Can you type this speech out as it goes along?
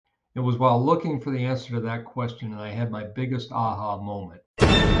It was while looking for the answer to that question that I had my biggest aha moment.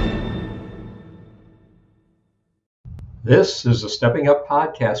 This is the Stepping Up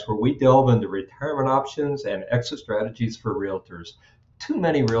podcast where we delve into retirement options and exit strategies for realtors. Too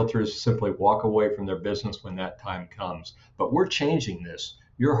many realtors simply walk away from their business when that time comes, but we're changing this.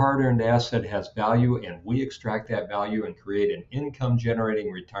 Your hard earned asset has value, and we extract that value and create an income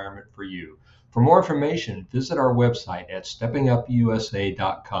generating retirement for you. For more information, visit our website at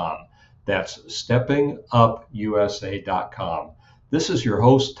steppingupusa.com. That's steppingupusa.com. This is your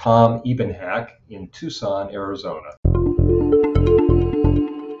host, Tom Ebenhack, in Tucson, Arizona.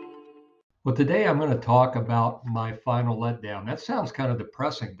 Well, today I'm going to talk about my final letdown. That sounds kind of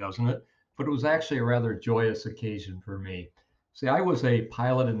depressing, doesn't it? But it was actually a rather joyous occasion for me. See, I was a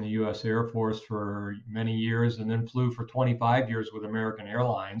pilot in the U.S. Air Force for many years and then flew for 25 years with American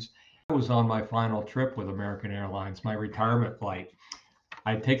Airlines. I was on my final trip with American Airlines, my retirement flight.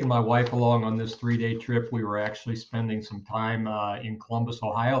 I'd taken my wife along on this 3-day trip. We were actually spending some time in Columbus,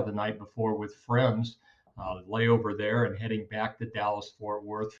 Ohio the night before with friends, layover there, and heading back to Dallas, Fort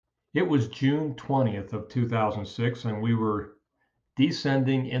Worth. It was June 20th of 2006, and we were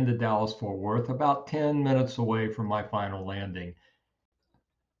descending into Dallas Fort Worth, about 10 minutes away from my final landing.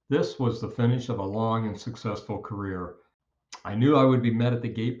 This was the finish of a long and successful career. I knew I would be met at the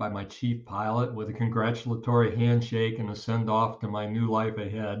gate by my chief pilot with a congratulatory handshake and a send off to my new life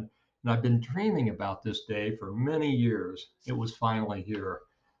ahead. And I've been dreaming about this day for many years. It was finally here.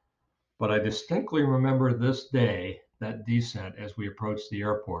 But I distinctly remember this day, that descent, as we approached the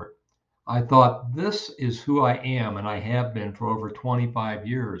airport. I thought, this is who I am, and I have been for over 25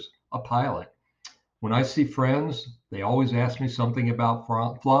 years, a pilot. When I see friends, they always ask me something about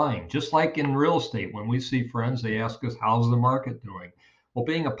flying. Just like in real estate, when we see friends, they ask us, how's the market doing? Well,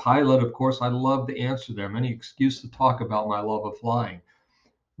 being a pilot, of course, I love to answer them, any excuse to talk about my love of flying.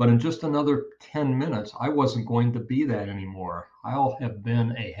 But in just another 10 minutes, I wasn't going to be that anymore. I'll have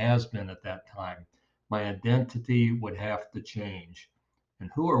been a has-been at that time. My identity would have to change.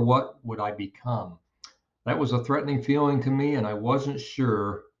 And who or what would I become? That was a threatening feeling to me, and I wasn't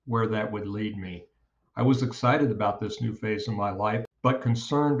sure where that would lead me. I was excited about this new phase in my life, but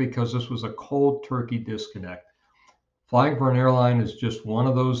concerned because this was a cold turkey disconnect. Flying for an airline is just one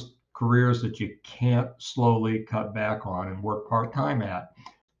of those careers that you can't slowly cut back on and work part time at.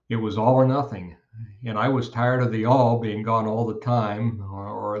 It was all or nothing. And I was tired of the all being gone all the time,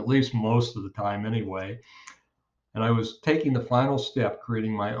 or at least most of the time anyway. And I was taking the final step,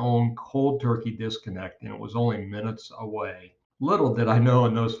 creating my own cold turkey disconnect, and it was only minutes away. Little did I know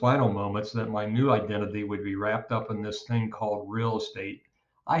in those final moments that my new identity would be wrapped up in this thing called real estate.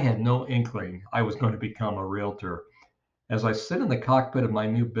 I had no inkling I was going to become a realtor. As I sit in the cockpit of my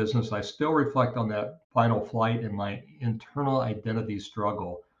new business, I still reflect on that final flight and my internal identity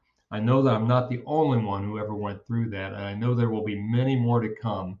struggle. I know that I'm not the only one who ever went through that, and I know there will be many more to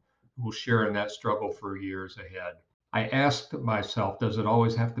come who will share in that struggle for years ahead. I asked myself, does it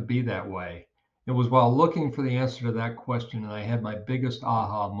always have to be that way? It was while looking for the answer to that question that I had my biggest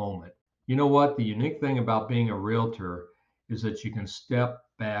aha moment. You know what? The unique thing about being a realtor is that you can step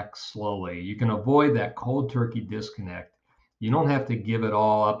back slowly. You can avoid that cold turkey disconnect. You don't have to give it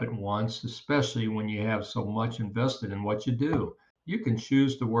all up at once, especially when you have so much invested in what you do. You can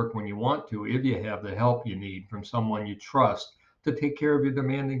choose to work when you want to if you have the help you need from someone you trust to take care of your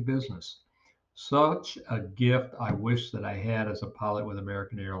demanding business. Such a gift I wish that I had as a pilot with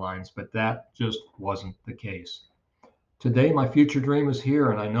American Airlines, but that just wasn't the case. Today, my future dream is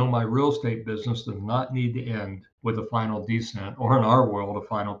here, and I know my real estate business does not need to end with a final descent or, in our world, a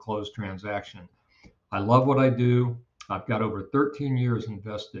final closed transaction. I love what I do. I've got over 13 years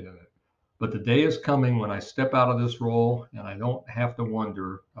invested in it. But the day is coming when I step out of this role and I don't have to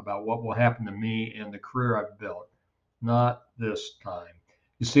wonder about what will happen to me and the career I've built. Not this time.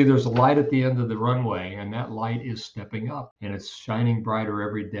 You see, there's a light at the end of the runway, and that light is stepping up, and it's shining brighter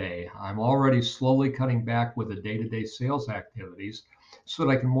every day. I'm already slowly cutting back with the day-to-day sales activities so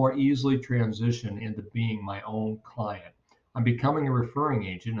that I can more easily transition into being my own client. I'm becoming a referring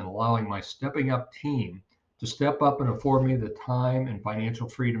agent and allowing my stepping up team to step up and afford me the time and financial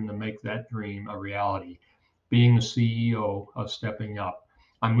freedom to make that dream a reality, being the CEO of Stepping Up.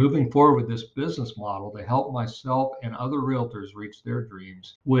 I'm moving forward with this business model to help myself and other realtors reach their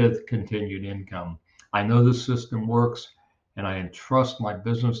dreams with continued income. I know this system works, and I entrust my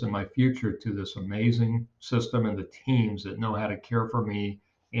business and my future to this amazing system and the teams that know how to care for me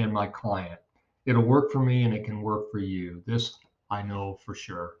and my client. It'll work for me and it can work for you. This I know for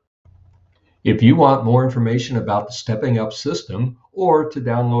sure. If you want more information about the Stepping Up system or to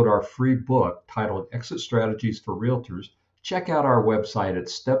download our free book titled Exit Strategies for Realtors, check out our website at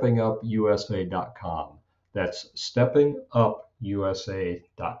steppingupusa.com. That's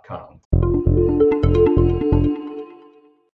steppingupusa.com.